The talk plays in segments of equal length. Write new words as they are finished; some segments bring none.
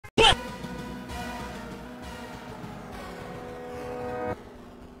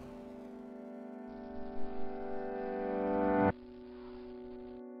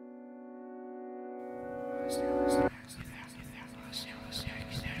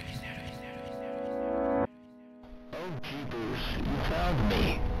You found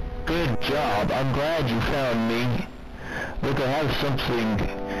me. Good job. I'm glad you found me. Look, I have something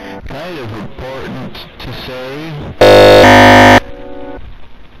kind of important to say.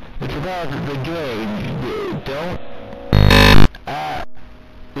 It's about the game.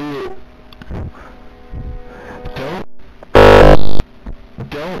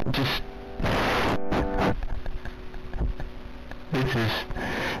 Don't just...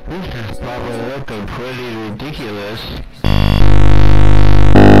 This is probably looking pretty ridiculous.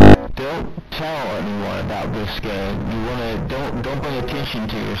 Don't tell anyone about this game. Don't pay attention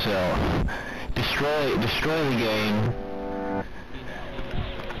to yourself. Destroy the game.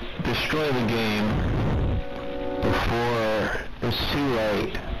 Destroy the game before it's too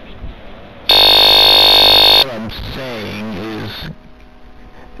late. What I'm saying is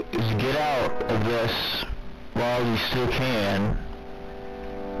get out of this while you still can.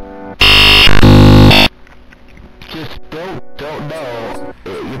 Just don't know.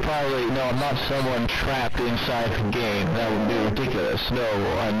 You probably know I'm not someone trapped inside the game. That would be ridiculous. No,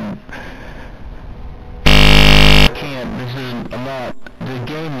 I can't. I'm not. The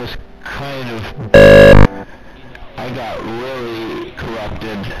game was kind of. I got really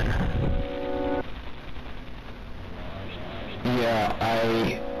corrupted. Yeah,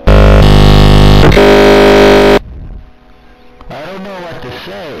 I don't know what to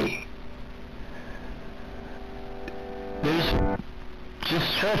say.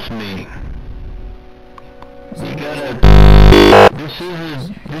 Just trust me. You gotta... This seems...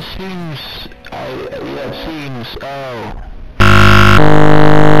 it seems...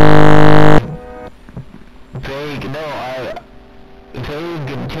 vague. No, vague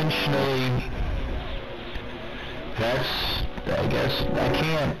intentionally... I guess, I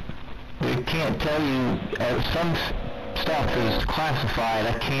can't tell you... some stuff is classified,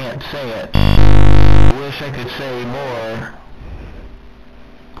 I can't say it. I wish I could say more.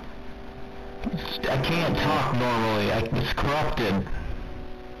 I can't talk normally. It's corrupted.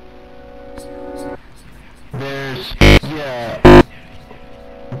 Yeah.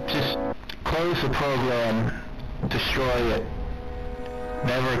 Just close the program. Destroy it.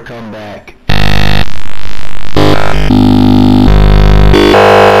 Never come back.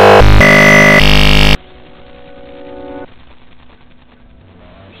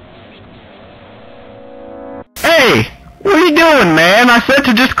 Hey! What are you doing, man? I said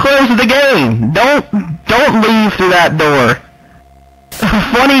to just close the game. Don't leave through that door.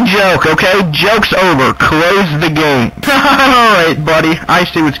 Funny joke, okay? Joke's over. Close the game. Alright, buddy. I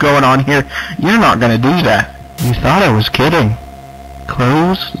see what's going on here. You're not gonna do that. You thought I was kidding.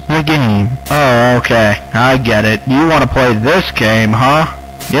 Close the game. Oh, okay. I get it. You want to play this game, huh?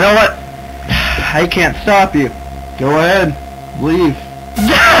 You know what? I can't stop you. Go ahead. Leave.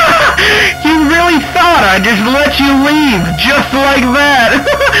 You really thought I'd just let you leave, just like that?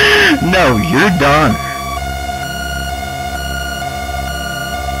 No, you're done.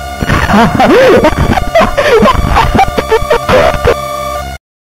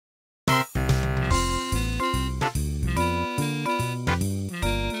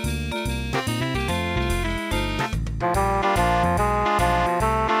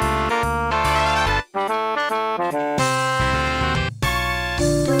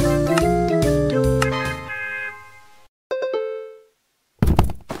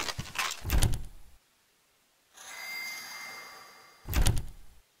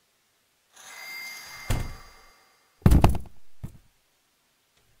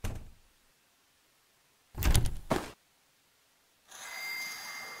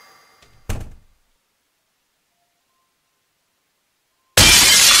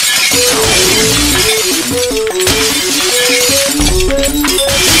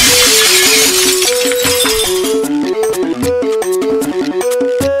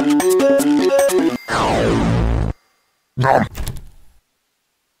 No.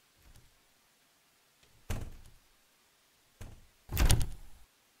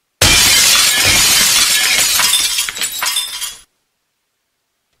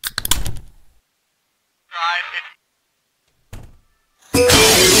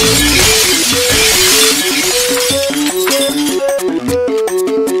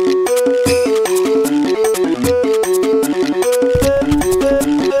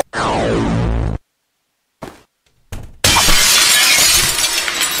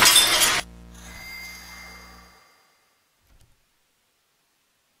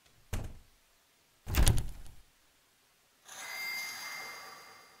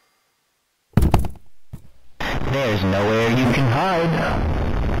 There's nowhere you can hide.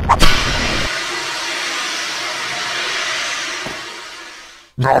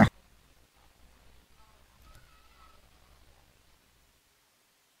 No.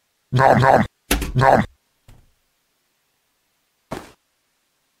 nom nom nom.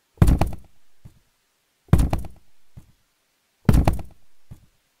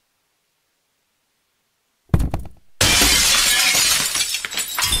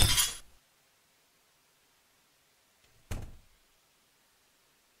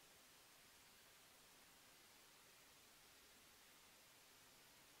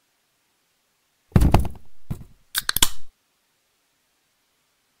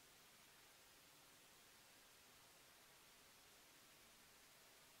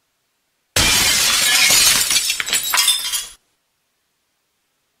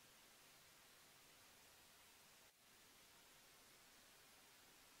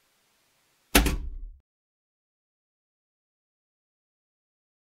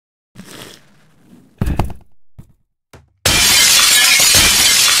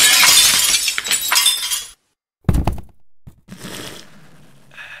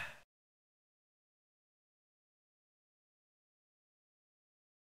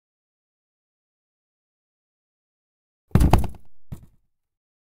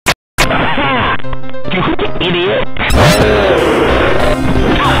 Idiot.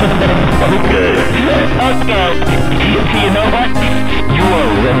 Okay. You know what? You are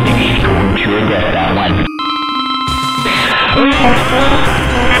really going to regret that one.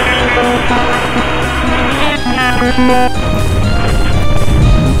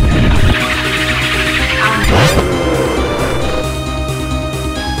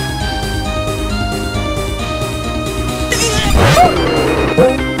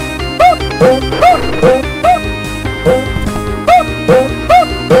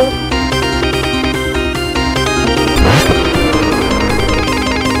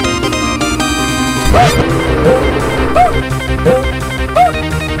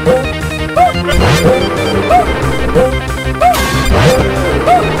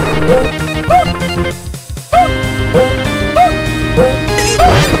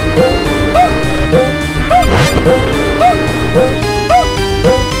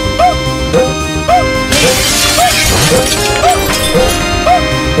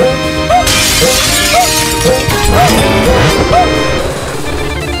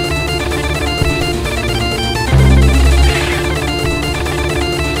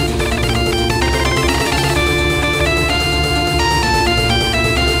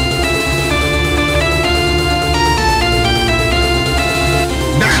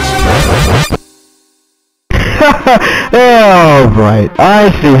 Oh, right.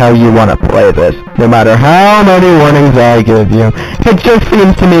 I see how you want to play this. No matter how many warnings I give you, it just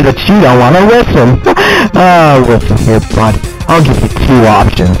seems to me that you don't want to listen. Listen here, bud. I'll give you two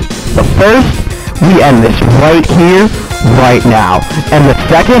options. The first, we end this right here, right now. And the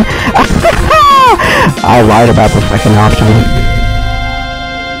second, I lied about the second option.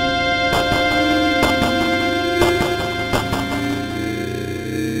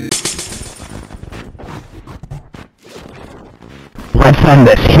 Let's end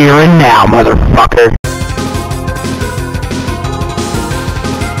this here and now, motherfucker.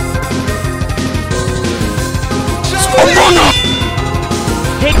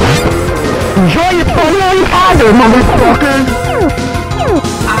 Enjoy your fun while you have it, motherfucker.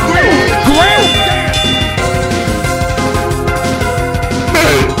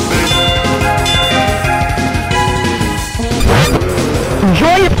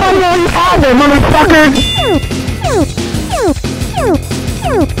 Enjoy your fun while you have it, motherfucker.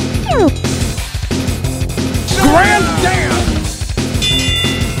 Granddad!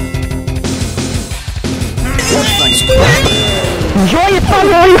 Enjoy your fun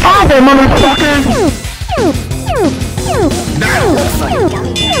while you have it, motherfucker! That looks like a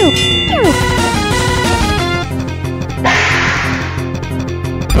gummy bear. Enjoy your fun while you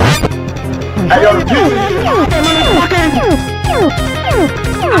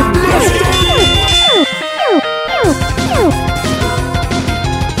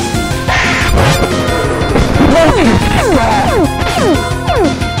have it,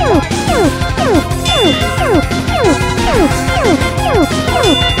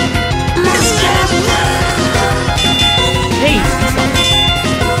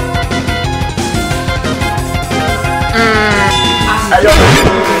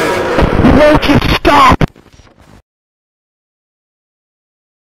 motherfucker! Won't you stop?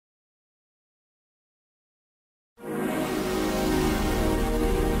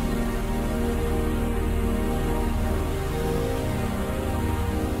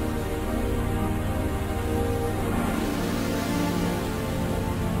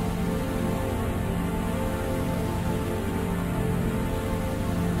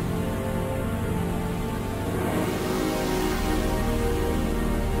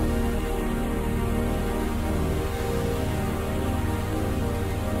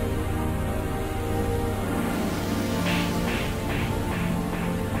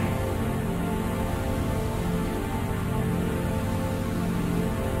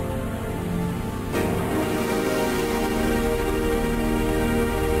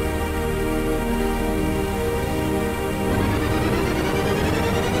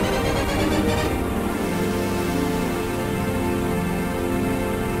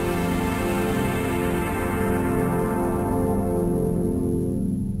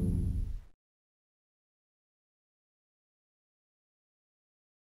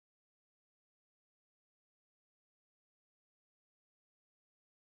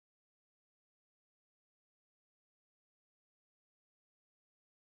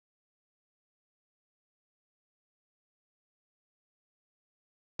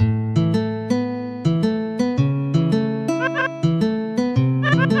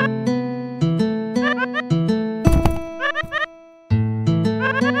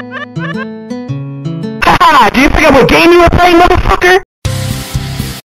 forgot what game you were playing, motherfucker?